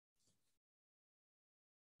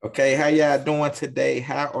Okay, how y'all doing today?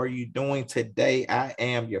 How are you doing today? I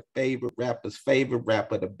am your favorite rapper,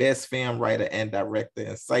 the best film writer and director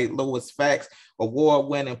in St. Louis. Facts,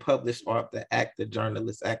 award-winning published author, actor,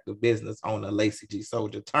 journalist, active business owner, Lacey G.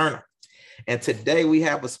 Soldier Turner. And today we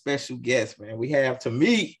have a special guest, man. We have, to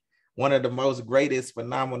me, one of the most greatest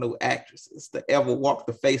phenomenal actresses to ever walk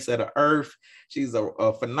the face of the earth. She's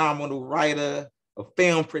a phenomenal writer, a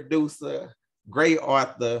film producer, great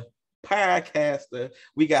author, podcaster.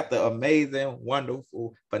 We got the amazing,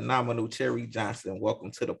 wonderful, phenomenal Cherie Johnson. Welcome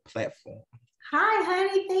to the platform. Hi,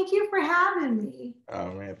 honey. Thank you for having me.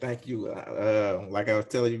 Oh man, thank you. Like I was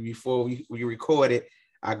telling you before we recorded,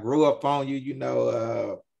 I grew up on you.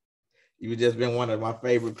 You've just been one of my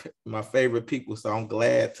favorite people. So I'm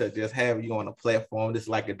glad to just have you on the platform. This is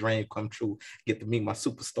like a dream come true. Get to meet my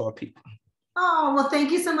superstar people. Oh, well,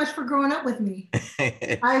 thank you so much for growing up with me.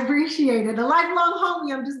 I appreciate it. A lifelong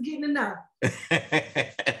homie, I'm just getting to know.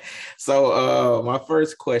 So my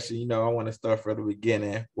first question, I want to start from the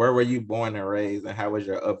beginning. Where were you born and raised, and how was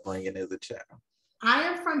your upbringing as a child? I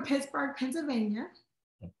am from Pittsburgh, Pennsylvania.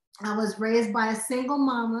 I was raised by a single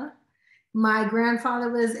mama. My grandfather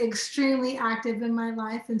was extremely active in my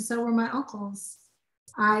life, and so were my uncles.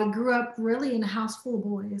 I grew up really in a house full of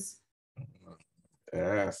boys.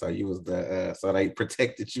 So you was so they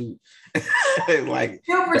protected you, like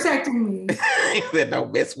still protecting me. They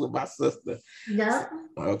don't mess with my sister. Yep.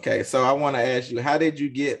 Okay, so I want to ask you, how did you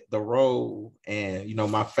get the role? And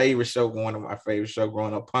my favorite show growing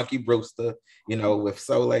up, Punky Brewster. With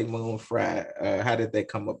Soleil Moon Frye. How did that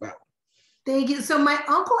come about? Thank you. So my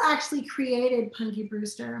uncle actually created Punky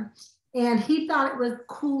Brewster, and he thought it was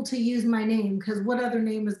cool to use my name because what other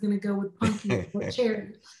name is going to go with Punky or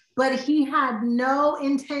Cherie? But he had no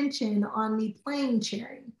intention on me playing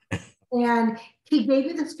Cherie. And he gave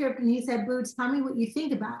me the script and he said, Boots, tell me what you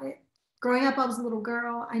think about it. Growing up, I was a little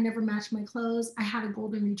girl. I never matched my clothes. I had a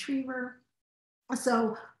golden retriever.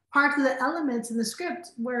 So parts of the elements in the script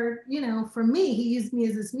were, for me, he used me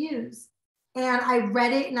as his muse. And I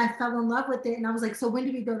read it and I fell in love with it. And I was like, so when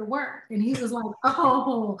do we go to work? And he was like,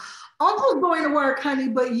 oh, Uncle's going to work, honey,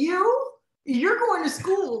 but you're going to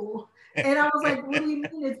school. And I was like, what do you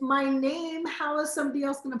mean? It's my name. How is somebody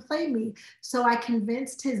else going to play me? So I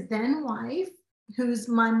convinced his then wife, who's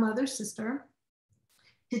my mother's sister,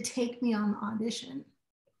 to take me on the audition.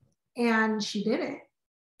 And she did it.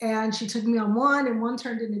 And she took me on one, and one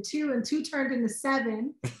turned into two, and two turned into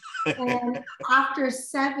seven. And after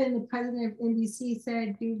 7, the president of NBC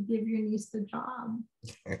said, dude, give your niece the job.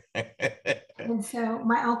 And so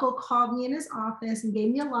my uncle called me in his office and gave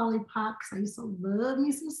me a lollipop because I used to love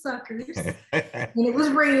me some suckers. And it was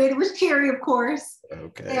red. It was cherry, of course.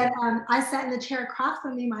 Okay. And I sat in the chair across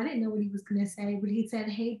from him. I didn't know what he was going to say, but he said,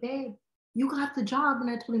 hey, babe, you got the job. And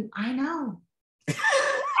I told him, I know.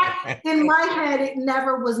 In my head, it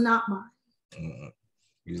never was not mine.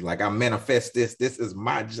 He's like, I manifest this. This is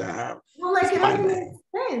my job. Well, like it only makes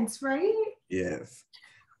sense, right? Yes.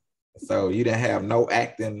 So you didn't have no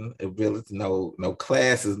acting ability, no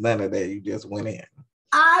classes, none of that. You just went in.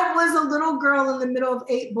 I was a little girl in the middle of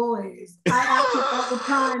 8 boys. I acted all the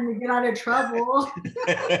time to get out of trouble.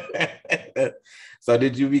 So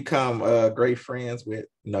did you become great friends with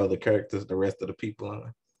the characters, the rest of the people?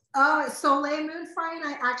 Soleil Moon Frye and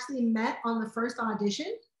I actually met on the first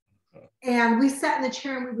audition. And we sat in the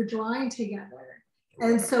chair and we were drawing together.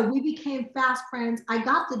 And so we became fast friends. I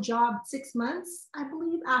got the job 6 months, I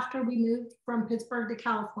believe, after we moved from Pittsburgh to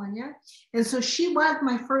California. And so she was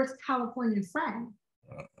my first Californian friend.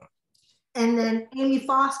 And then Amy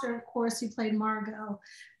Foster, of course, who played Margot.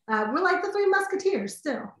 We're like the 3 Musketeers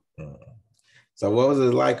still. So what was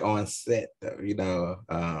it like on set,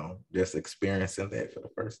 though, just experiencing that for the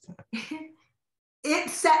first time? It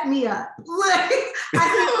set me up. I think it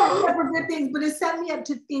set me up for good things, but it set me up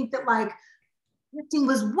to think that acting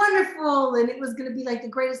was wonderful and it was going to be like the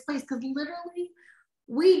greatest place, because literally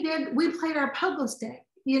we played our pogo stick,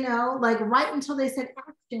 right until they said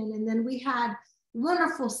action. And then we had a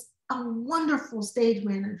wonderful stage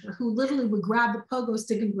manager who literally would grab the pogo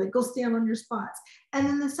stick and be like, go stand on your spots. And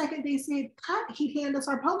then the second they said cut, he'd hand us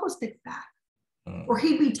our pogo sticks back. Or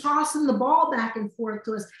he'd be tossing the ball back and forth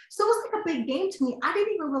to us. So it was like a big game to me. I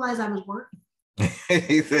didn't even realize I was working.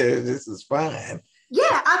 He said, this is fine.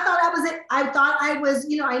 Yeah, I thought I was it. I thought I was,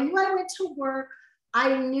 I knew I went to work.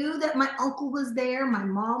 I knew that my uncle was there. My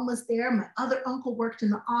mom was there. My other uncle worked in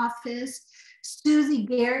the office. Susie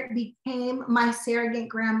Garrett became my surrogate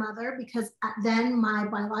grandmother because then my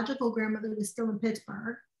biological grandmother was still in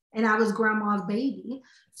Pittsburgh. And I was grandma's baby.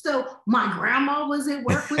 So my grandma was at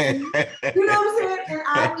work with me, you know what I'm saying? And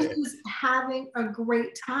I was just having a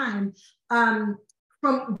great time.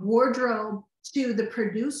 from wardrobe to the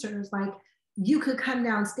producers, like you could come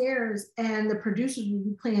downstairs and the producers would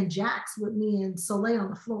be playing jacks with me and Soleil on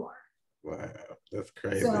the floor. Wow, that's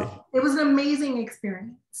crazy. So it was an amazing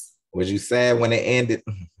experience. Was you sad when it ended?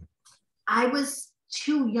 I was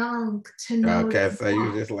too young to know. Okay, so you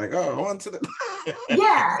were just like, oh, on to the.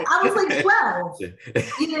 Yeah, I was like 12.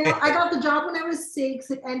 You know, I got the job when I was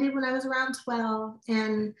 6. It ended when I was around 12,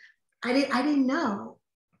 and I didn't know.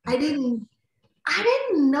 I didn't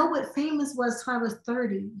know what famous was till I was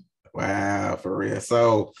 30. Wow, for real.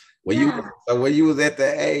 So when you was at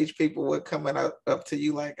that age, people were coming up to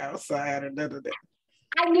you like outside or da.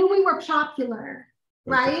 I knew we were popular,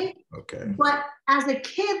 right? Okay. But as a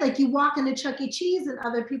kid, like you walk into Chuck E. Cheese and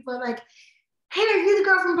other people are like, hey, are you the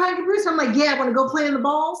girl from Punky Brewster? I'm like, yeah, I want to go play in the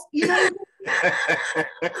balls. You know what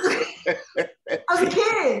I mean? I was a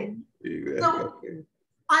kid. So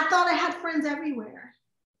I thought I had friends everywhere.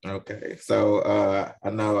 Okay. So I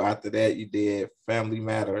know after that you did Family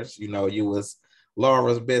Matters. You know, you was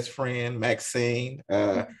Laura's best friend, Maxine.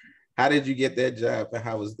 How did you get that job and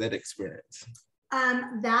how was that experience?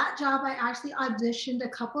 That job, I actually auditioned a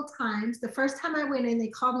couple times. The first time I went in, they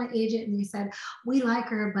called my agent and they said, we like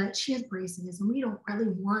her, but she has braces and we don't really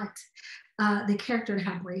want the character to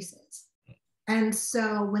have braces. And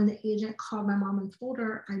so when the agent called my mom and told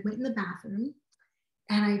her, I went in the bathroom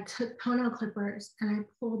and I took toenail clippers and I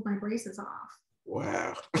pulled my braces off.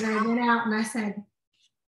 Wow. And I went out and I said,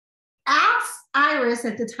 ask Iris,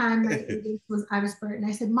 at the time my agent was Iris Burt, and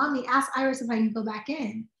I said, Mommy, ask Iris if I can go back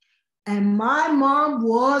in. And my mom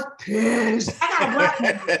was pissed. I got a black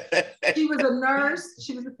mom. She was a nurse.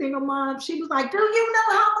 She was a single mom. She was like, do you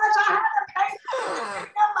know how much I had to pay to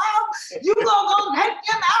take them out? You gonna go take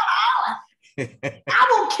them out? I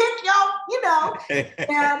will kick y'all, you know.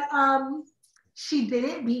 And she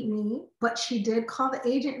didn't beat me, but she did call the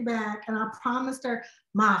agent back. And I promised her,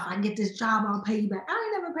 Ma, if I get this job, I'll pay you back. I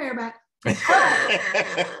ain't never pay her back.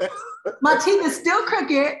 My teeth is still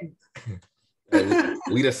crooked.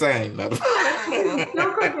 We the same. No.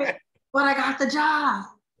 Still crooked, but I got the job.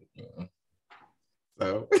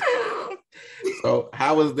 So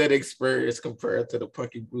how was that experience compared to the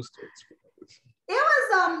Punky Brewster experience? It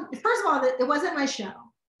was, first of all, it wasn't my show.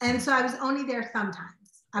 And so I was only there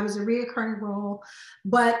sometimes. I was a reoccurring role,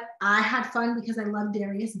 but I had fun because I loved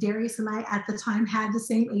Darius. Darius and I at the time had the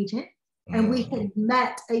same agent, and we had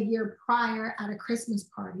met a year prior at a Christmas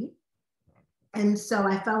party. And so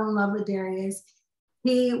I fell in love with Darius.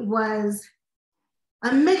 He was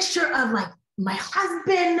a mixture of like my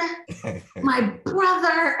husband, my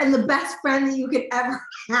brother, and the best friend that you could ever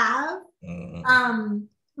have.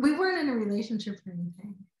 We weren't in a relationship or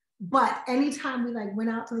anything, but anytime we like went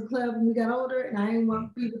out to the club and we got older and I didn't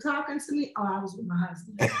want people talking to me, I was with my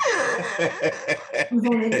husband. I was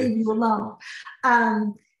gonna leave you alone.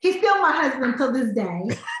 He's still my husband till this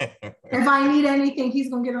day. If I need anything, he's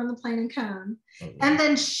gonna get on the plane and come. And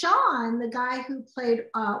then Sean, the guy who played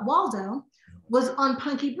Waldo, was on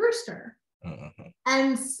Punky Brewster.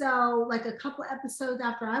 And so like a couple episodes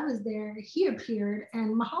after I was there, he appeared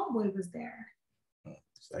and my homeboy was there.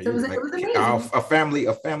 So it was amazing. A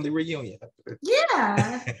family reunion.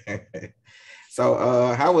 Yeah. So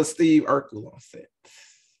how was Steve Urkel on set?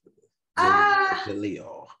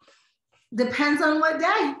 Jaleel. Depends on what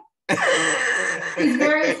day. He's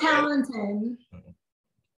very talented.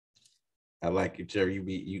 I like you, Cherie.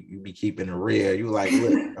 You be keeping it real. You like,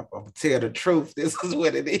 look, I'm gonna tell the truth. This is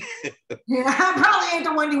what it is. Yeah, I probably ain't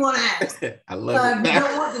the one you want to ask. I love it. You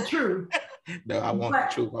don't want the truth. No, I want the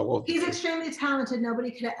truth. I want. He's extremely talented.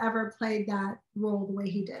 Nobody could have ever played that role the way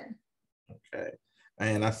he did. Okay.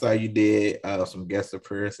 And I saw you did some guest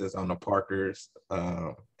appearances on the Parkers,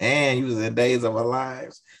 and you was in Days of Our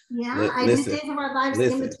Lives. Yeah, I did Days of Our Lives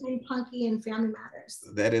in between Punky and Family Matters.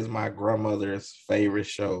 That is my grandmother's favorite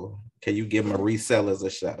show. Can you give Marie Sellers a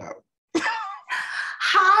shout out?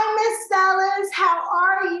 Hi, Miss Sellers. How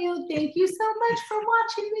are you? Thank you so much for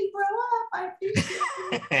watching me grow up. I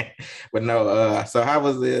appreciate it. But no, so how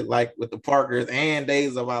was it like with the Parkers and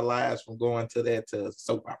Days of Our Lives from going to that to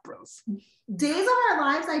soap operas? Days of Our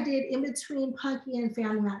Lives I did in between Punky and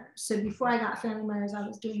Family Matters. So before I got Family Matters, I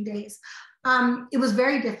was doing Days. It was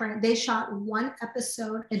very different. They shot one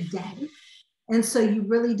episode a day. And so you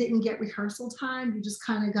really didn't get rehearsal time. You just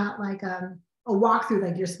kind of got like a walkthrough,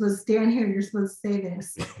 like you're supposed to stand here and you're supposed to say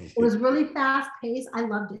this. It was really fast paced. I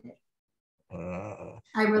loved it.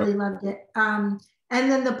 I really loved it. And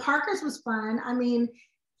then the Parkers was fun. I mean,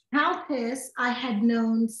 Countess I had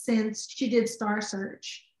known since she did Star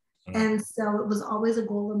Search. And so it was always a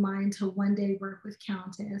goal of mine to one day work with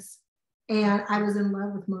Countess. And I was in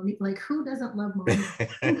love with Monique. Like, who doesn't love Monique?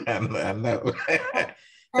 I know.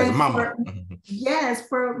 As And mama. Yes,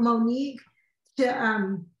 for Monique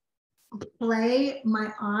to play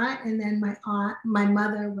my aunt, and then my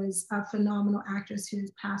mother was a phenomenal actress who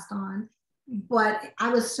has passed on. But I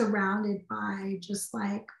was surrounded by just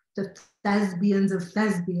like the thespians of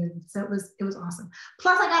thespians. So it was awesome.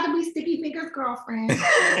 Plus, I got to be Sticky Fingers' girlfriend.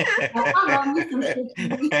 I love me some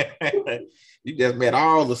Sticky. You just met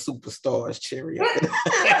all the superstars, Cherie. It was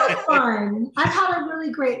fun. I've had a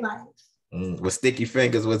really great life. With Sticky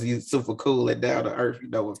Fingers, was he super cool and down to earth? You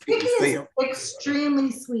know, when people see him.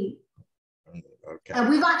 Extremely sweet. Okay. And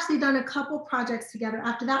we've actually done a couple projects together.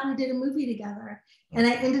 After that, we did a movie together, and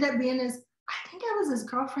I ended up being I think I was his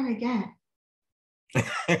girlfriend again.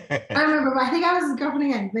 I don't remember, but I think I was his girlfriend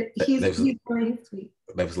again. But he's really sweet.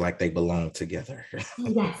 That was like they belong together.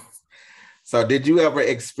 Yes. So, did you ever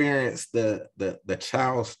experience the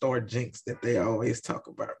child star jinx that they always talk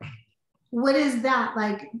about? What is that?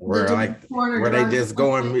 Like where they just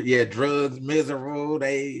going, drugs, miserable,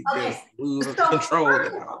 they just lose control.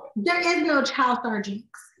 There is no child star jinx,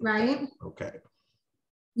 right? Okay.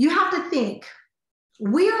 You have to think,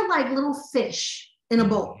 we are like little fish in a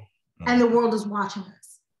bowl, and the world is watching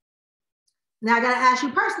us. Now I gotta ask you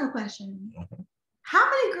a personal question. How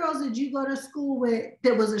many girls did you go to school with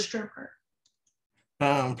that was a stripper?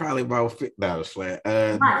 Probably about $50 flat.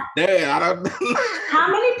 Right. Yeah, I don't know. How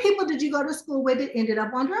many people did you go to school with that ended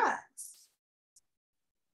up on drugs?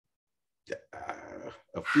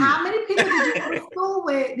 How many people did you go to school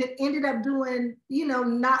with that ended up doing,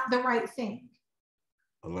 not the right thing?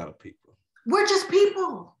 A lot of people. We're just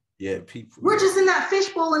people. Yeah, people. We're just in that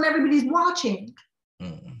fishbowl and everybody's watching. You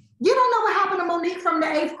don't know what happened to Monique from the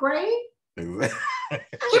 8th grade? Exactly.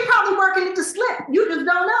 She's probably working at the slip. You just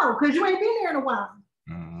don't know because you ain't been there in a while.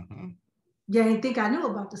 You ain't think I knew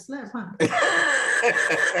about the slip, huh?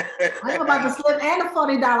 I know about the slip and the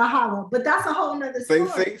 $40 holler, but that's a whole nother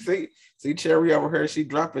story. See, Cherie over here, she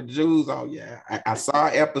dropping jewels on you. I saw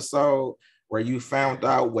an episode where you found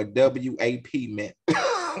out what WAP meant.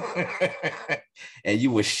 And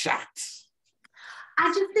you were shocked. I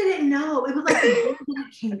just didn't know. It was like the day that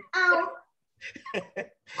it came out.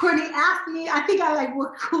 Courtney asked me, I think I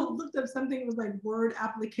looked up something, it was like word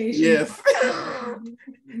application. Yes.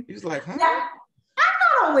 He was like, huh? Yeah, I'm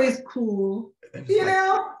not always cool.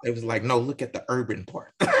 Know? It was like, no, look at the urban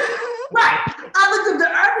part. Right. I looked up the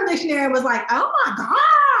urban dictionary and was like, oh my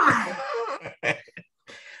God.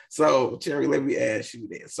 So, Cherie, let me ask you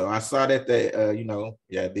this. So I saw that they,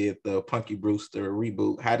 did the Punky Brewster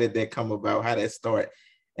reboot. How did that come about? How did that start?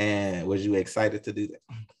 And was you excited to do that?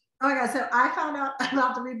 Oh my God, so I found out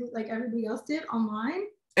about the reboot like everybody else did online.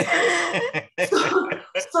 so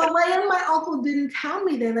Leia and my uncle didn't tell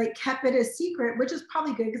me. They kept it a secret, which is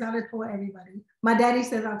probably good because I'd have told everybody. My daddy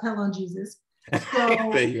says I'll tell on Jesus.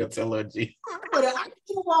 So you'll tell on Jesus. But I went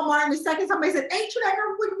to Walmart and the second somebody said, ain't you that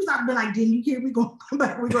girl? I've been like, didn't you hear? We gonna come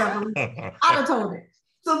back. We gonna have a reboot. I'd have told it.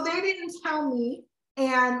 So they didn't tell me,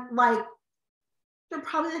 and there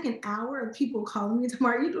probably like an hour of people calling me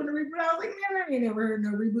tomorrow. Are you doing a reboot? I was like, man, I ain't never heard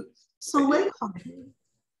no reboot. So they called me.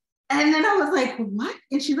 And then I was like, what?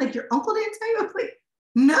 And she's like, your uncle didn't tell you? I was like,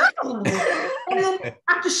 no. And then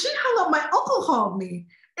after she hung up, my uncle called me.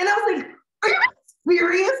 And I was like, are you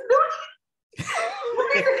serious?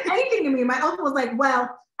 What is anything to me? My uncle was like,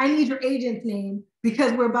 well, I need your agent's name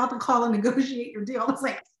because we're about to call and negotiate your deal. I was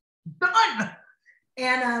like, done.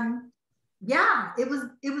 And it was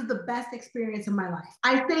the best experience of my life.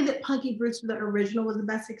 I say that Punky Brewster, the original, was the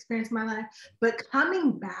best experience of my life, but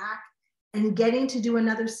coming back and getting to do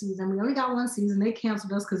another season, we only got one season. They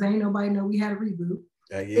canceled us because ain't nobody know we had a reboot.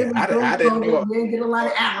 I didn't know. We didn't get a lot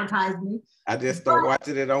of advertisement. I just started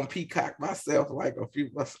watching it on Peacock myself like a few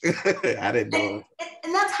months. I didn't know.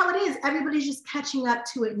 And that's how it is. Everybody's just catching up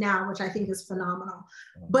to it now, which I think is phenomenal.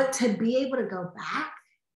 But to be able to go back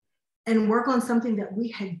and work on something that we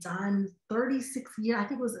had done 36 years, I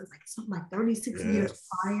think it was like something like 36 years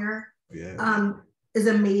prior, is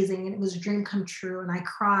amazing. And it was a dream come true. And I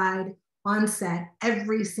cried on set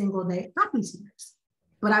every single day, not these years,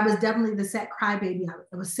 but I was definitely the set crybaby.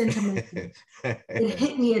 It was sentimental. It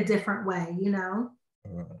hit me a different way,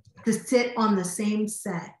 to sit on the same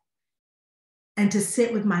set and to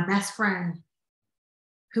sit with my best friend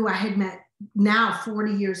who I had met now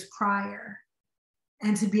 40 years prior,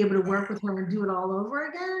 and to be able to work with her and do it all over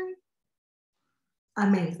again.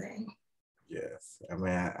 Amazing. Yes. I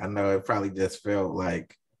mean, I know it probably just felt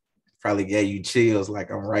like, probably gave you chills, like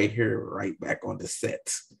I'm right here, right back on the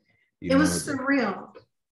set. It was surreal.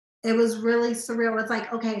 It was really surreal. It's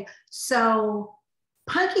like, okay, so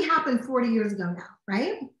Punky happened 40 years ago now,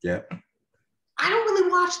 right? Yeah. I don't really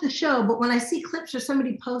watch the show, but when I see clips or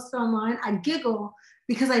somebody post online, I giggle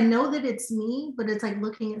because I know that it's me, but it's like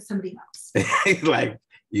looking at somebody else. like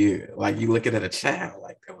you looking at a child,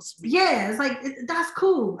 like that was me. Yeah, it's like that's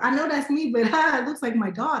cool. I know that's me, but it looks like my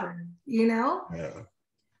daughter, you know? Yeah.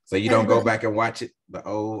 So you don't go back and watch it, the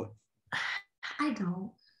old? I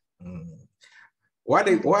don't. Why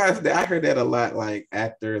is that? I heard that a lot, like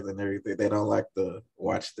actors and everything, they don't like to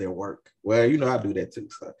watch their work. Well, you know, I do that too.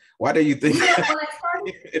 So why do you think? Yeah,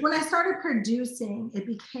 when I started producing, it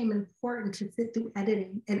became important to sit through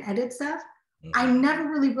editing and edit stuff. I never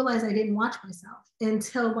really realized I didn't watch myself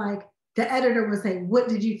until like the editor was saying, "What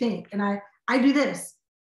did you think?" And I do this.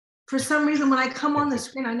 For some reason, when I come on the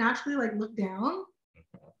screen, I naturally like look down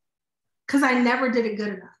because I never did it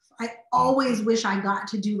good enough. I always wish I got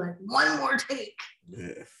to do like one more take.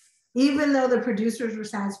 Yes. Even though the producers were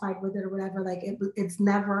satisfied with it or whatever, like it's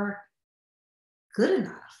never good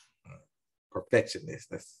enough.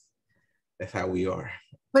 Perfectionist. That's how we are.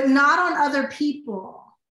 But not on other people.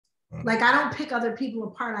 Like I don't pick other people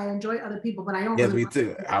apart. I enjoy other people, but I don't. Yes, really me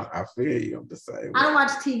too. I feel you. I'm the same. I don't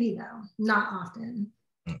watch TV though, not often.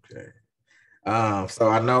 Okay. So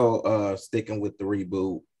I know, sticking with the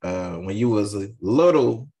reboot, when you was a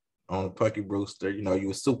little on Punky Brewster, you know, you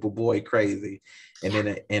were Superboy crazy, and then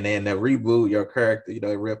the reboot, your character, you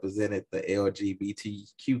know, it represented the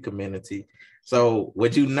LGBTQ community. So, were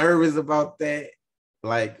you nervous about that?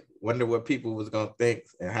 Like, wonder what people was gonna think,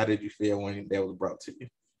 and how did you feel when that was brought to you?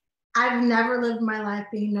 I've never lived my life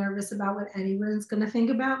being nervous about what anyone's gonna think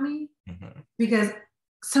about me, because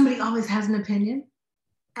somebody always has an opinion.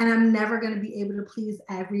 And I'm never going to be able to please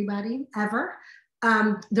everybody ever.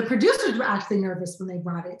 The producers were actually nervous when they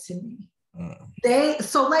brought it to me.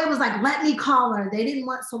 Soleil was like, let me call her. They didn't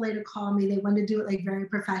want Soleil to call me. They wanted to do it like very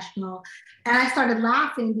professional. And I started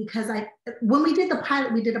laughing because when we did the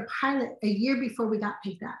pilot, we did a pilot a year before we got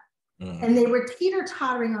picked up. And they were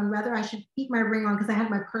teeter-tottering on whether I should keep my ring on because I had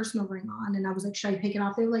my personal ring on. And I was like, should I take it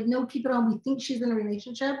off? They were like, no, keep it on. We think she's in a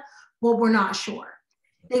relationship. Well, we're not sure.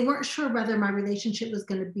 They weren't sure whether my relationship was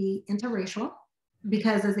going to be interracial,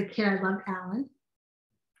 because as a kid, I loved Alan,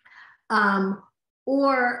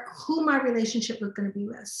 or who my relationship was going to be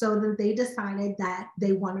with. So then they decided that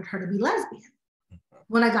they wanted her to be lesbian.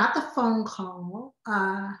 When I got the phone call,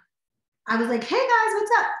 I was like, hey guys,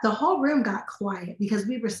 what's up? The whole room got quiet because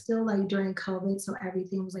we were still like during COVID. So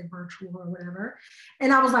everything was like virtual or whatever.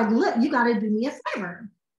 And I was like, look, you got to do me a favor.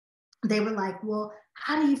 They were like, well,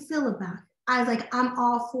 how do you feel about it? I was like, I'm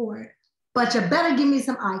all for it, but you better give me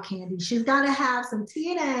some eye candy. She's got to have some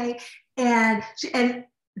TNA. And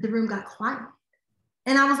the room got quiet.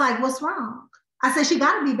 And I was like, what's wrong? I said, she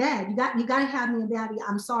got to be bad. You got to have me a baddie.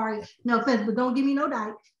 I'm sorry. No offense, but don't give me no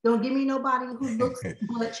dyke. Don't give me nobody who looks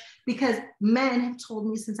butch, because men have told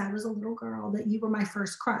me since I was a little girl that you were my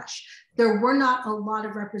first crush. There were not a lot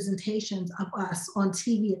of representations of us on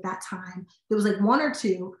TV at that time. There was like one or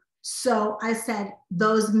two. So I said,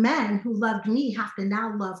 those men who loved me have to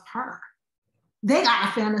now love her. They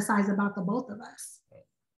got to fantasize about the both of us.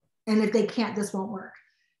 And if they can't, this won't work.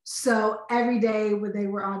 So every day when they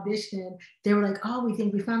were auditioning, they were like, oh, we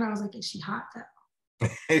think we found her. I was like, is she hot though?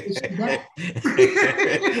 Is she bad?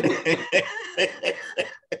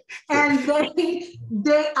 And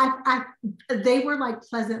they were like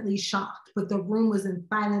pleasantly shocked, but the room was in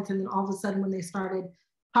silence. And then all of a sudden when they started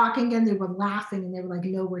talking again, they were laughing and they were like,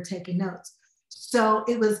 no, we're taking notes. So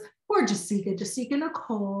it was poor Jessica. Jessica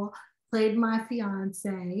Nicole played my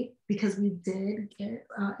fiance, because we did get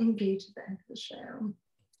engaged at the end of the show.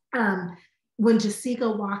 When Jessica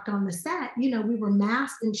walked on the set, you know, we were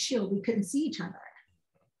masked and shielded. We couldn't see each other.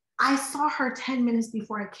 I saw her 10 minutes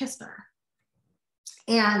before I kissed her.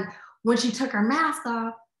 And when she took her mask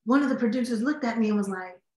off, one of the producers looked at me and was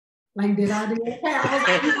like, did I do okay?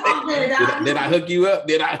 I was like, did I hook you up?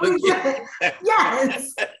 Did I hook you up?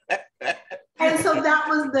 Yes. And so that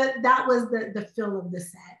was the feel of the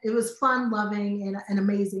set. It was fun, loving, and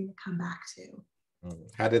amazing to come back to.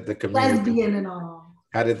 How did the community, lesbian and all,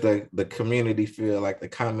 how did the community feel, like the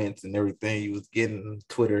comments and everything you was getting,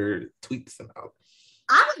 Twitter tweets and all?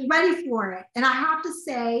 I was ready for it. And I have to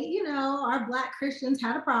say, you know, our Black Christians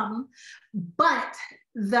had a problem, but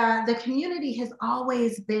the community has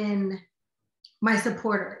always been my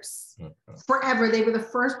supporters forever. They were the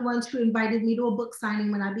first ones who invited me to a book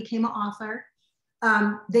signing when I became an author.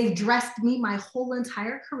 They've dressed me my whole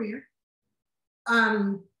entire career.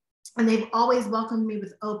 And they've always welcomed me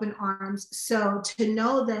with open arms. So to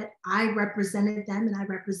know that I represented them and I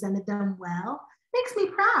represented them well makes me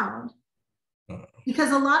proud.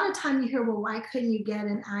 Because a lot of time you hear, well, why couldn't you get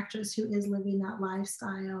an actress who is living that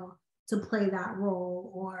lifestyle to play that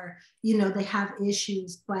role, or, you know, they have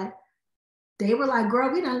issues, but they were like,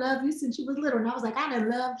 girl, we done loved you since you was little. And I was like, I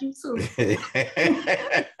done loved you too.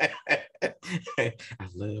 I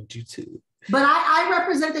loved you too. But I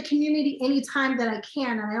represent the community anytime that I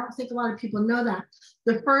can. And I don't think a lot of people know that.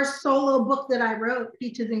 The first solo book that I wrote,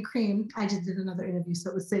 Peaches and Cream, I just did another interview,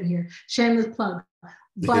 so it was sitting here. Shameless plug.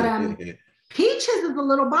 But Peaches is a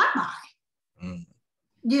little bye-bye. Mm.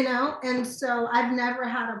 You know, and so I've never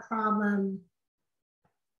had a problem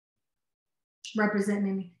representing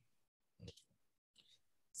anything.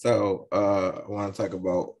 So I want to talk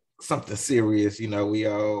about something serious. You know, we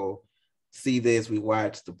all see this. We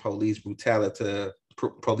watch the police brutality.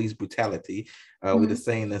 Mm-hmm. We just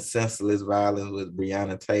seen the senseless violence with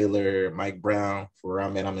Breonna Taylor, Mike Brown. For where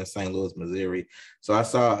I'm in St. Louis, Missouri. So I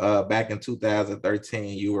saw back in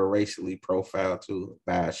 2013, you were racially profiled too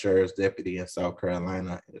by a sheriff's deputy in South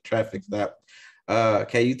Carolina at a traffic stop.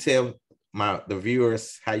 Can you tell the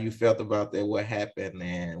viewers how you felt about that, what happened,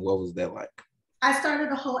 and what was that like? I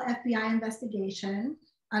started a whole FBI investigation.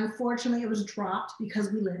 Unfortunately, it was dropped because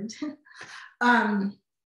we lived.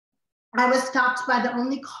 I was stopped by the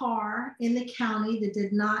only car in the county that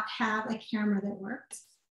did not have a camera that worked.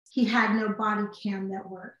 He had no body cam that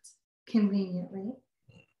worked, conveniently.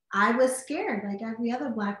 I was scared, like every other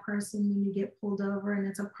Black person, when you get pulled over and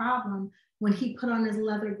it's a problem. When he put on his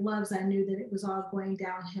leather gloves, I knew that it was all going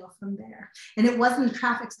downhill from there. And it wasn't a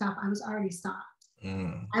traffic stop. I was already stopped.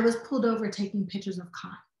 I was pulled over taking pictures of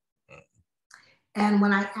cotton. And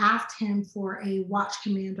when I asked him for a watch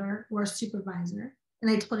commander or a supervisor,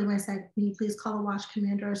 and I told him, I said, can you please call a watch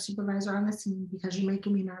commander or supervisor on the scene because you're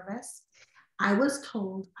making me nervous? I was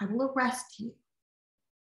told, I will arrest you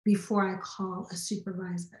before I call a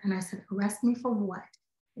supervisor. And I said, arrest me for what?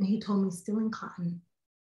 And he told me, stealing cotton.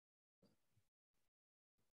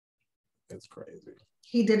 That's crazy.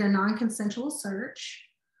 He did a non-consensual search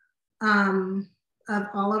of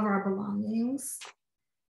all of our belongings.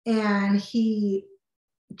 And he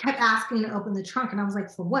kept asking to open the trunk. And I was like,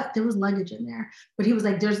 for what? There was luggage in there. But he was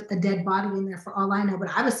like, there's a dead body in there for all I know. But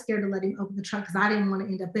I was scared to let him open the trunk because I didn't want to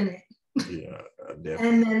end up in it. Yeah, definitely.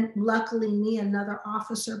 And then luckily another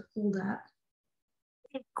officer pulled up.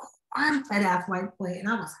 I'm fat ass white boy. And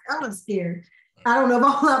I was scared. I don't know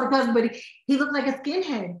about all that because, but he looked like a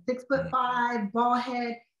skinhead, 6'5", bald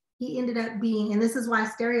head. He ended up being, and this is why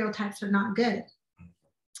stereotypes are not good,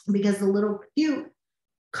 because the little cute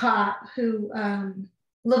cop who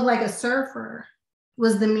looked like a surfer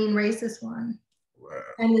was the mean racist one. Wow.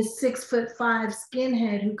 And this 6'5"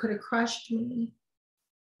 skinhead who could have crushed me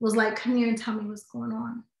was like, come here and tell me what's going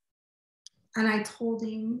on. And I told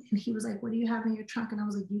him, and he was like, what do you have in your trunk? And I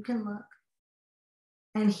was like, you can look.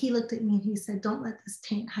 And he looked at me and he said, don't let this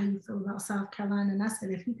taint how you feel about South Carolina. And I said,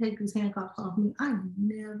 if you take these handcuffs off me, I'm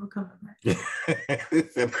never coming back.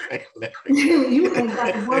 You ain't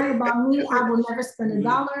got to worry about me. I will never spend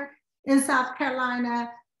 $1 in South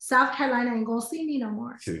Carolina. South Carolina ain't gonna see me no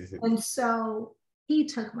more. And so he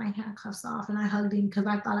took my handcuffs off and I hugged him because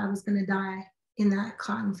I thought I was gonna die in that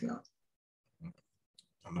cotton field.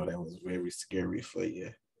 I know that was very scary for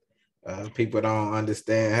you. People don't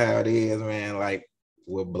understand how it is, man. Like,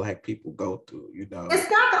 what Black people go through, you know. It's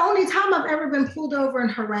not the only time I've ever been pulled over and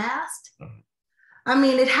harassed. I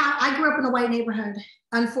mean, I grew up in a white neighborhood,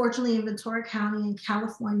 unfortunately, in Ventura County in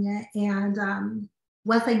California, and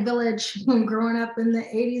Westlake Village. Growing up in the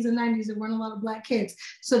 80s and 90s, there weren't a lot of Black kids.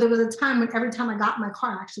 So there was a time when every time I got in my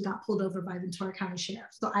car, I actually got pulled over by Ventura County Sheriff.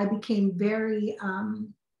 So I became very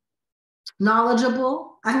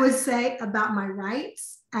knowledgeable, I would say, about my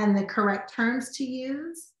rights and the correct terms to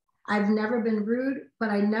use. I've never been rude,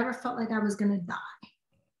 but I never felt like I was gonna die.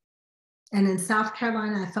 And in South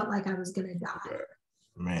Carolina, I felt like I was gonna die.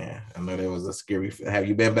 Man, I know that was a scary. Have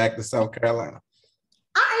you been back to South Carolina?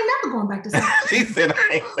 I ain't never going back to South Carolina. She said,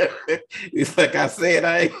 I ain't. It's like I said,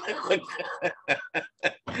 I ain't.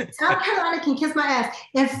 South Carolina can kiss my ass.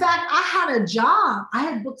 In fact, I had a job. I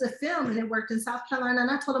had booked a film and it worked in South Carolina,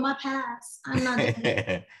 and I told them I passed. I'm not doing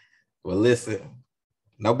it. Well, listen,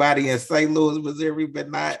 nobody in St. Louis, Missouri, but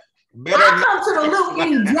not. I come to the Lou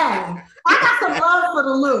any day. I got some love for the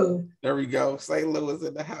Lou. There we go. St. Louis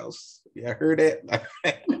in the house. Yeah, heard that.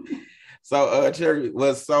 So, Cherie,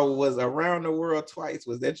 was Around the World Twice?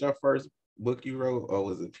 Was that your first book you wrote, or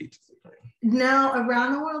was it Peaches and Cream? No,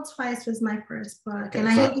 Around the World Twice was my first book, okay, and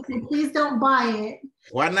I hate to say, please don't buy it.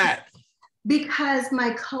 Why not? Because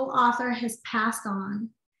my co-author has passed on,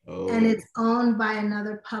 and it's owned by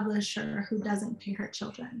another publisher who doesn't pay her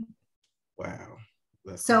children. Wow.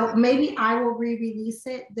 So maybe I will re-release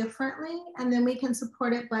it differently, and then we can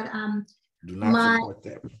support it. But do not support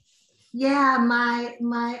that. Yeah,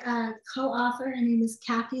 my co-author, her name is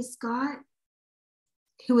Kathy Scott,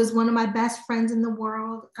 who was one of my best friends in the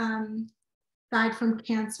world, died from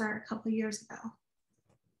cancer a couple of years ago.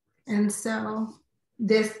 And so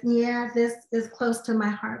this is close to my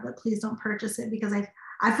heart, but please don't purchase it because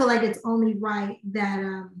I feel like it's only right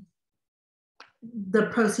that the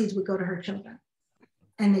proceeds would go to her children,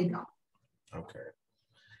 and they don't. Okay.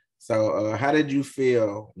 So how did you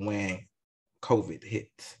feel when COVID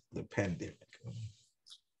hit, the pandemic? I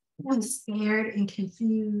was scared and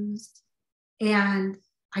confused, and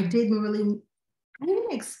I didn't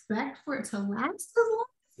expect for it to last as long.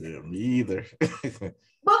 Yeah, me either.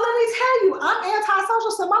 But let me tell you, I'm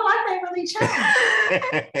antisocial, so my life ain't really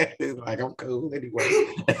changed. Like, I'm cool anyway.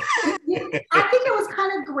 I think it was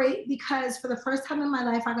kind of great because for the first time in my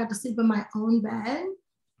life, I got to sleep in my own bed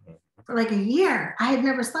for like a year. I had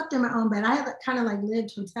never slept in my own bed. I had kind of like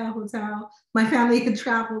lived hotel. My family had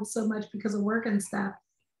traveled so much because of work and stuff.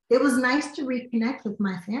 It was nice to reconnect with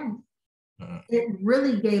my family. It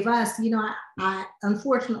really gave us, I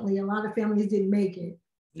unfortunately, a lot of families didn't make it.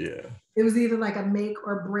 Yeah. It was either like a make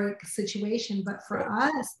or break situation. But for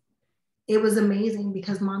us, it was amazing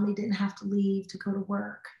because mommy didn't have to leave to go to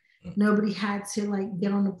work. Nobody had to like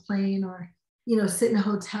get on a plane or, sit in a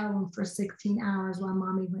hotel room for 16 hours while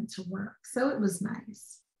mommy went to work. So it was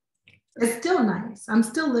nice. It's still nice. I'm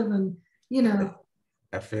still living,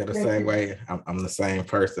 I feel the same way. I'm the same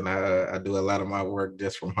person. I do a lot of my work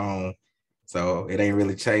just from home. So it ain't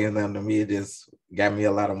really changed them to me. It just got me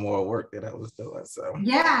a lot of more work that I was doing. So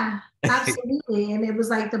yeah, absolutely. And it was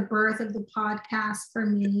like the birth of the podcast for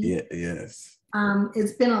me. Yeah, yes.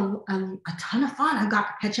 It's been a ton of fun. I got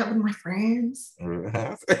to catch up with my friends,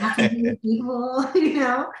 people,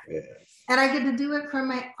 Yes. And I get to do it from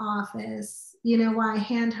my office, while I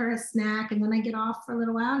hand her a snack and then I get off for a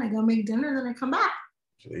little while and I go make dinner, then I come back.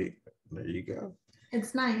 See, there you go.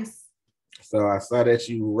 It's nice. So I saw that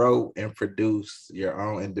you wrote and produced your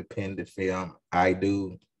own independent film, I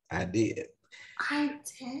Do, I Did. I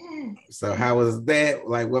did. So how was that?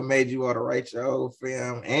 Like, what made you want to write your own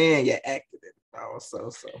film and you acted it also?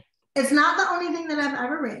 So it's not the only thing that I've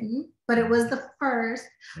ever written, but it was the first.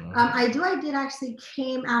 I Did actually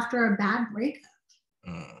came after a bad breakup.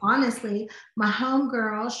 Honestly, my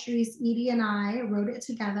homegirl, Cherie, Edie, and I wrote it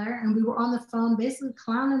together, and we were on the phone basically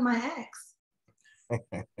clowning my ex.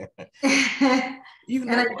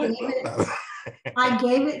 I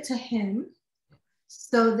gave it to him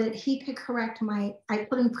so that he could correct my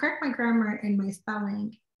grammar and my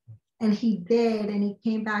spelling. And he did, and he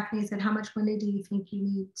came back and he said, how much money do you think you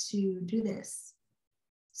need to do this?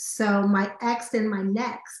 So my ex and my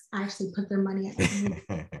next actually put their money up.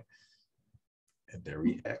 And there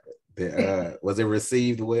we have it. Was it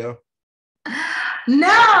received well? No,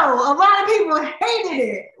 a lot of people hated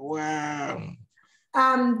it. Wow.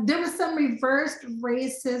 There was some reversed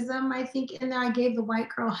racism, I think, in there. I gave the white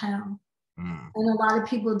girl hell. And a lot of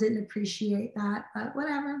people didn't appreciate that, but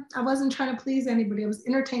whatever. I wasn't trying to please anybody. I was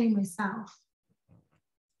entertaining myself.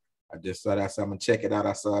 I just saw that, so I'm gonna check it out.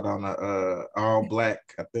 I saw it on the All Black,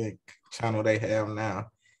 I think, channel they have now.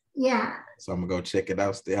 Yeah. So I'm gonna go check it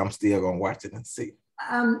out. I'm still gonna watch it and see.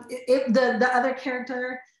 The other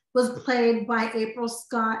character was played by April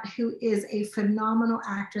Scott, who is a phenomenal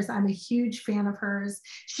actress. I'm a huge fan of hers.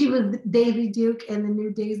 She was Daisy Duke in the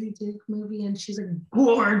new Daisy Duke movie, and she's a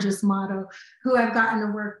gorgeous model who I've gotten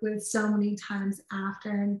to work with so many times after.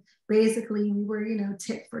 And basically, we were,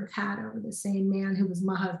 tit for tat over the same man who was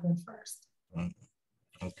my husband first.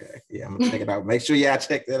 Okay, yeah, I'm gonna check it out. Make sure y'all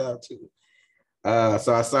check that out too.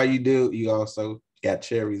 So I saw you also got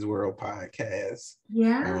Cherie's World podcast.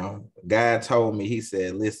 Yeah. God told me, he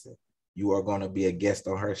said, listen, you are going to be a guest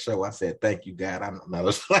on her show. I said, thank you, God. I'm not.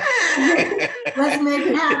 Let's make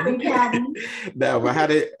it happen, Calvin. No,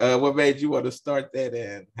 but what made you want to start that,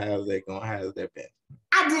 and how's that been?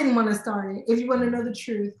 I didn't want to start it, if you want to know the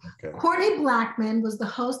truth. Okay. Courtney Blackman was the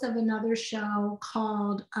host of another show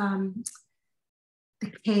called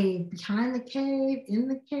The Cave, Behind the Cave, In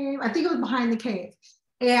the Cave. I think it was Behind the Cave.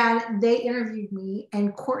 And they interviewed me,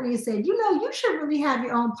 and Courtney said, you should really have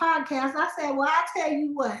your own podcast. I said, well, I'll tell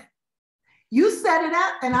you what, you set it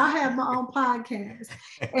up and I'll have my own podcast.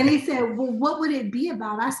 And he said, well, what would it be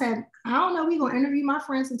about? I said, I don't know. We're going to interview my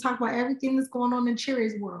friends and talk about everything that's going on in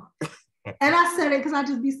Cherie's world. And I said it because I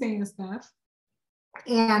just be saying stuff.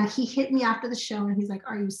 And he hit me after the show and he's like,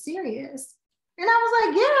 are you serious? And I was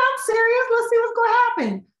like, yeah, I'm serious. Let's see what's going to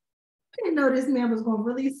happen. I didn't know this man was going to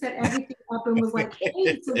really set everything up and was like,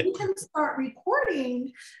 hey, so we can start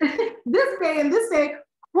recording this day and this day.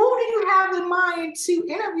 Who do you have in mind to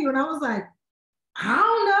interview? And I was like, I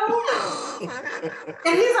don't know.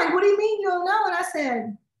 And he's like, what do you mean you don't know? And I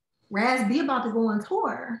said, Raz B about to go on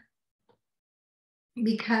tour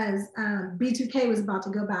because B2K was about to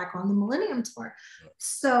go back on the Millennium Tour.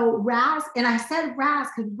 So Raz, and I said Raz,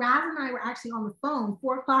 because Raz and I were actually on the phone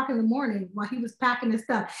 4:00 in the morning while he was packing his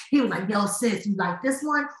stuff. He was like, yo, sis, you like this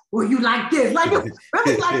one or you like this? Like, it was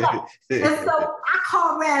really like that. And so I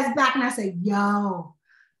called Raz back and I said, yo,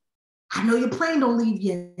 I know your plane don't leave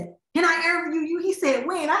yet. Can I interview you? He said,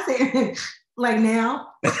 when? I said, like now.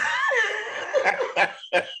 And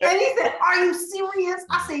he said, are you serious?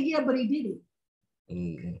 I said, yeah, but he did it.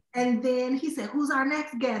 Mm-hmm. And then he said, who's our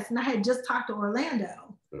next guest? And I had just talked to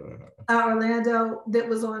Orlando. Orlando that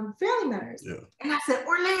was on Family Matters. Yeah. And I said,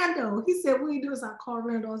 Orlando. He said, what do you do? So I called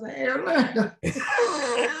Orlando. I was like, hey, Orlando,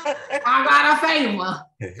 I got a favor.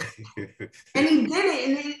 And he did it.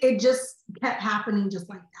 And it just kept happening just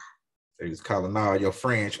like that. So he was calling all your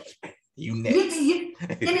friends. You next. And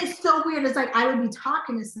it's so weird. It's like I would be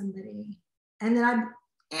talking to somebody and then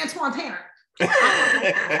Antoine Tanner.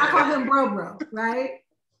 I call him bro, right?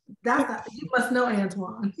 You must know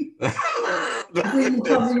Antoine. When you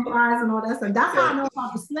cover your eyes and all that stuff. That's how I know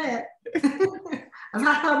about the sled. That's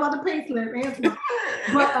how I know about the pink slip, Antoine.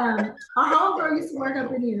 But our homegirl used to work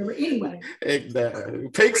up in here. But anyway. Exactly.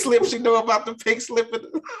 Pink slips, you know about the pink slip?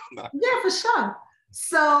 Yeah, for sure.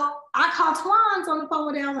 So I called Twan's on the phone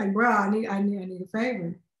with them. I was like, bro, I need a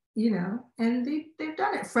favor, you know, and they've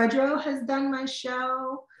done it. Fredro has done my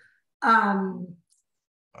show.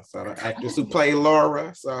 I saw the actress who played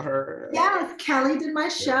Laura. Saw her. Yeah, Kelly did my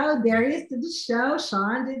show. Darius did the show.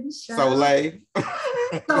 Sean did the show. Soleil. That's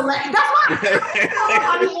why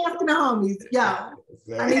I be asking the homies. Yeah,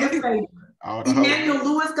 exactly. I need a favor. Emmanuel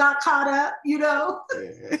Lewis got caught up, you know.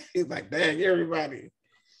 Yeah. He's like, dang, everybody.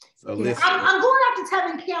 So yeah. I'm going after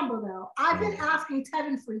Tevin Campbell though. I've been asking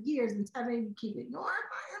Tevin for years, and Tevin you keep ignoring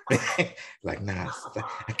my like, nah,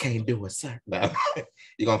 I can't do it, sir. No.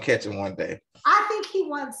 You're gonna catch him one day. I think he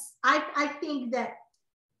wants. I think that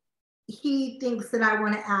he thinks that I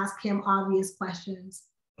want to ask him obvious questions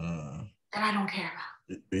that I don't care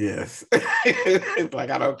about. Yes, it's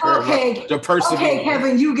like I don't care about the person. Okay,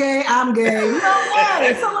 Kevin, you gay, I'm gay. You know what?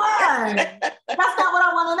 It's a lie. That's not what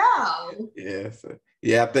I want to know. Yes.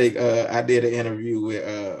 Yeah, I think I did an interview with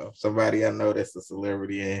somebody I know that's a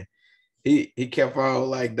celebrity, and he kept on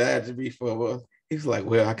like dodging me for. He was like,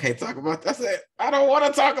 "Well, I can't talk about that." I said, "I don't want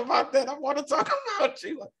to talk about that. I want to talk about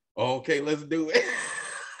you." Like, okay, let's do it.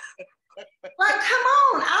 Like, come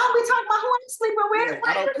on! I don't be talking about who I'm sleeping with. Yes,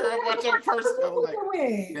 I don't care about your personal.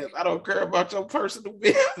 Yes, I don't care about your personal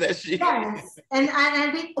business. That shit. Yes, and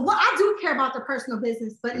I do care about the personal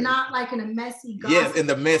business, but not like in a messy. Yes, in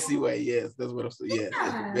the messy way. Yes, that's what I'm saying. Yes,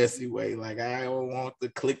 in the messy way. Like I don't want the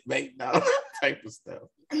clickbait and all that type of stuff.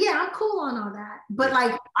 Yeah, I'm cool on all that. But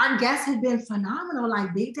like our guests have been phenomenal.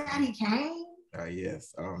 Like Big Daddy Kane. Oh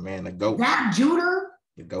yes. Oh man, the GOAT. That Judah.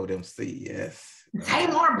 The GOAT MC. Yes.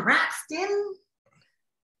 Taylor Braxton.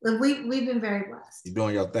 We've been very blessed. You're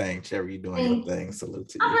doing your thing, Cherie. You're doing your thing. Salute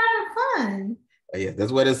to you. I'm having fun. Yeah,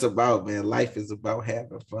 that's what it's about, man. Life is about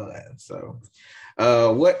having fun. So,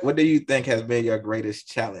 what do you think has been your greatest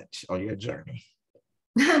challenge on your journey?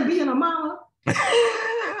 Being a mama.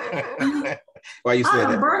 Why you said that?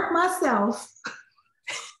 I birthed myself.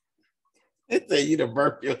 It said you to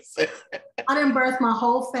birth yourself. I didn't birth my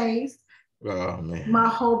whole face. Oh man. My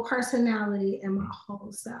whole personality and my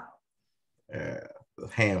whole self. Yeah, a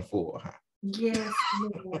handful, huh? Yes.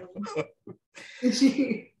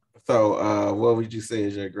 So, what would you say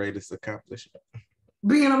is your greatest accomplishment?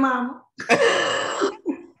 Being a mama. I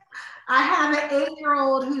have an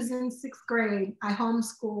 8-year-old who's in 6th grade. I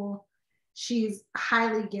homeschool. She's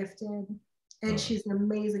highly gifted, and she's an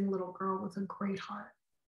amazing little girl with a great heart.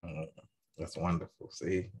 That's wonderful.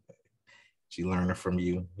 See, she learning from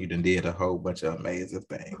you. You done did a whole bunch of amazing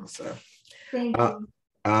things. So, thank you.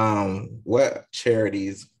 What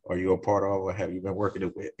charities are you a part of, or have you been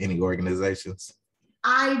working with any organizations?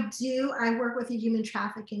 I do. I work with a human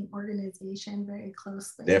trafficking organization very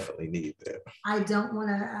closely. Definitely need that. I don't want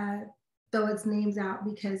to throw its names out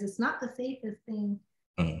because it's not the safest thing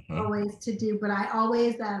always to do, but I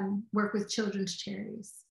always work with children's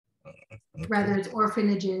charities, whether it's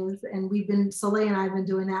orphanages, and Soleil and I have been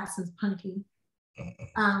doing that since Punky.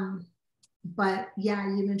 But yeah,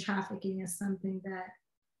 human trafficking is something that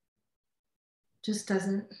just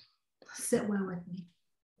doesn't sit well with me.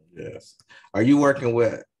 Yes. Are you working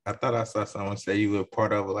with, I thought I saw someone say you were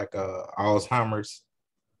part of like Alzheimer's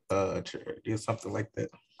charity or something like that.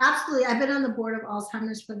 Absolutely. I've been on the board of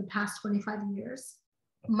Alzheimer's for the past 25 years.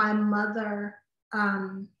 My mother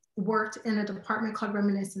worked in a department called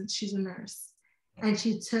Reminiscence. She's a nurse. And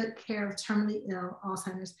she took care of terminally ill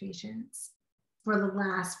Alzheimer's patients for the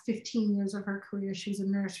last 15 years of her career. She was a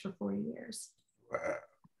nurse for 40 years. Wow.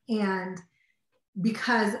 And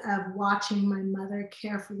because of watching my mother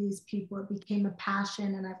care for these people, it became a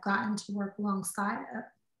passion. And I've gotten to work alongside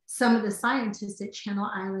some of the scientists at Channel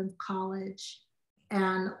Islands College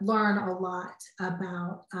and learn a lot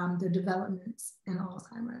about the developments in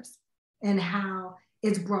Alzheimer's and how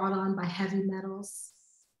it's brought on by heavy metals.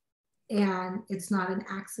 And it's not an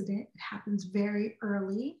accident. It happens very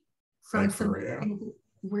early from some of the things that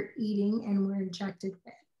we're eating and we're injected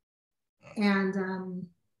with. And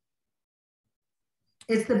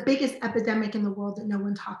it's the biggest epidemic in the world that no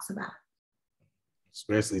one talks about.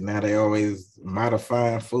 Especially now they always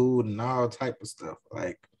modifying food and all type of stuff.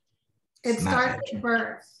 Like it starts at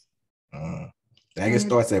birth. I guess it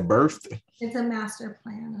starts at birth. It's a master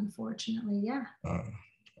plan, unfortunately. Yeah.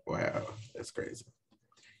 Wow, that's crazy.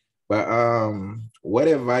 But what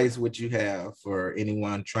advice would you have for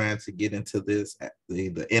anyone trying to get into this,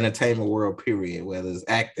 the entertainment world, period, whether it's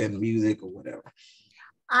acting, music, or whatever?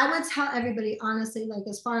 I would tell everybody, honestly, like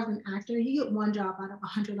as far as an actor, you get one job out of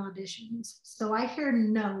 100 auditions. So I hear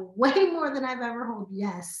no way more than I've ever heard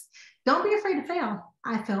yes. Don't be afraid to fail.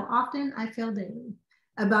 I fail often. I fail daily.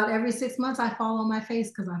 About every 6 months, I fall on my face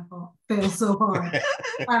because I fail so hard.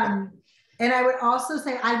 And I would also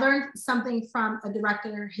say I learned something from a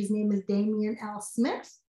director. His name is Damian L.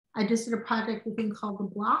 Smith. I just did a project with him called The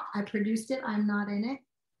Block. I produced it. I'm not in it.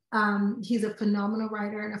 He's a phenomenal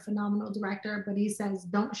writer and a phenomenal director, but he says,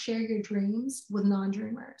 don't share your dreams with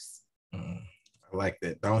non-dreamers. I like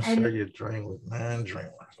that. Don't share your dream with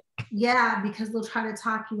non-dreamers. Yeah, because they'll try to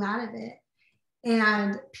talk you out of it.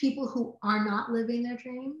 And people who are not living their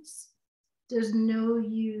dreams, there's no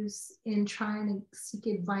use in trying to seek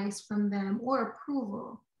advice from them or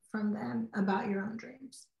approval from them about your own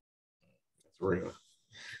dreams. That's real.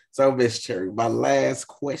 So, Miss Cherie, my last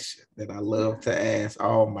question that I love to ask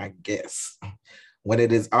all my guests: when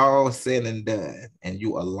it is all said and done and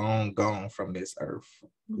you are long gone from this earth,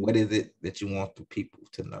 what is it that you want the people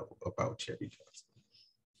to know about Cherie Johnson?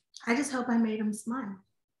 I just hope I made them smile.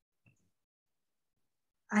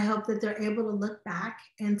 I hope that they're able to look back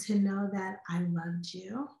and to know that I loved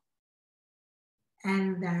you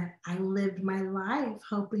and that I lived my life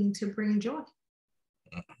hoping to bring joy.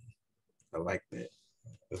 I like that.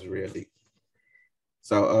 That's really.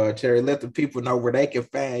 So, Cherie, let the people know where they can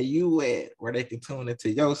find you at, where they can tune into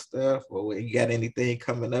your stuff, or where you got anything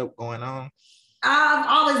coming up going on. I've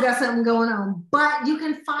always got something going on, but you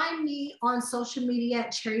can find me on social media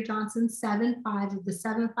at Cherie Johnson 75. If the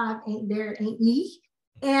 75 ain't there, it ain't me.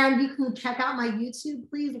 And you can check out my YouTube.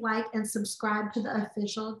 Please like and subscribe to the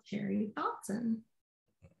official Cherie Johnson.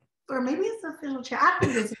 Or maybe it's the official Cherie. I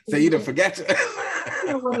think it's so you done forgot to. I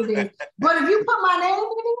don't know what it is. But if you put my name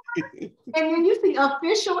in it, and then you see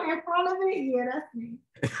official in front of it, yeah, that's me.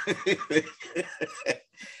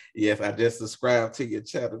 Yes, I just subscribed to your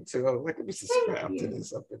channel too. I was like, let me subscribe to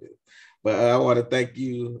this up in it. But I want to thank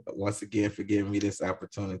you once again for giving me this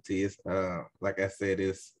opportunity. It's like I said,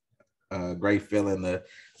 it's a great feeling to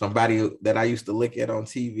somebody that I used to look at on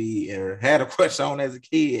TV and had a crush on as a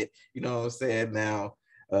kid. You know what I'm saying? Now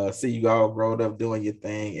see you all grown up doing your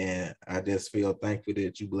thing, and I just feel thankful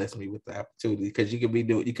that you blessed me with the opportunity, because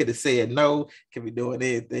you could have said no, could be doing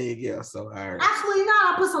anything. Yeah, so actually no,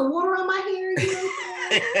 I put some water on my hair, you know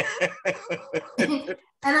what I'm saying?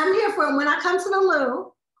 And I'm here for it. When I come to the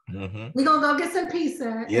loo, we're gonna go get some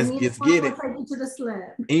pizza. Yes, and get it. Take you to the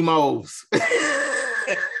slip. Emos.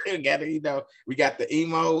 We got the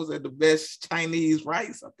emos and the best Chinese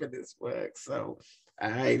rice up in this work. So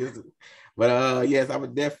but yes, I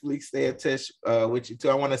would definitely stay in touch with you too.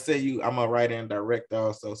 I want to send you, I'm a writer and director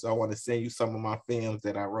also, so I want to send you some of my films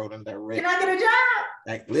that I wrote and directed. Can I get a job?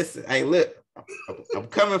 Like, listen, hey, look, I'm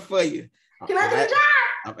coming for you. Can I get a job?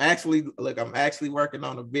 I'm actually working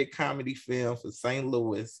on a big comedy film for St.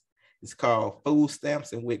 Louis. It's called Food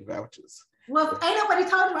Stamps and WIC Vouchers. Well, ain't nobody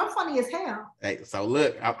told you I'm funny as hell. Hey, so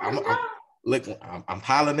look, I'm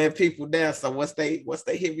hollering at people now. So once they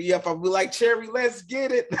hit me up, I'll be like, Cherie, let's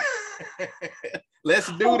get it. Let's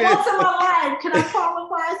do this. Once in my life, can I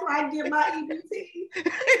qualify so I can get my EBT?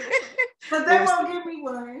 But they won't give me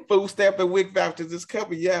one. Food Stamp and WIC Vouchers is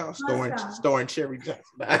coming, yeah. Starring Cherie Johnson.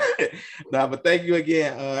 No, but thank you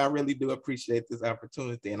again. I really do appreciate this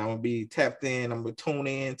opportunity, and I'm gonna be tapped in. I'm gonna tune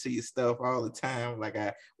in to your stuff all the time. Like,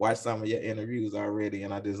 I watched some of your interviews already,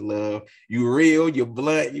 and I just love you. Real, you're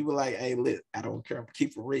blunt. You were like, hey, look, I don't care.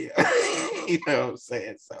 Keep it real. You know what I'm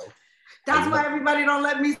saying? So That's why everybody don't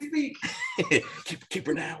let me speak. keep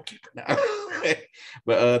her down.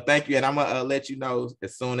 But thank you. And I'm going to let you know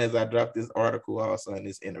as soon as I drop this article also in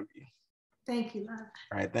this interview. Thank you, love.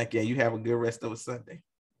 All right. Thank you. And you have a good rest of a Sunday.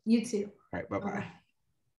 You too. All right. Bye-bye.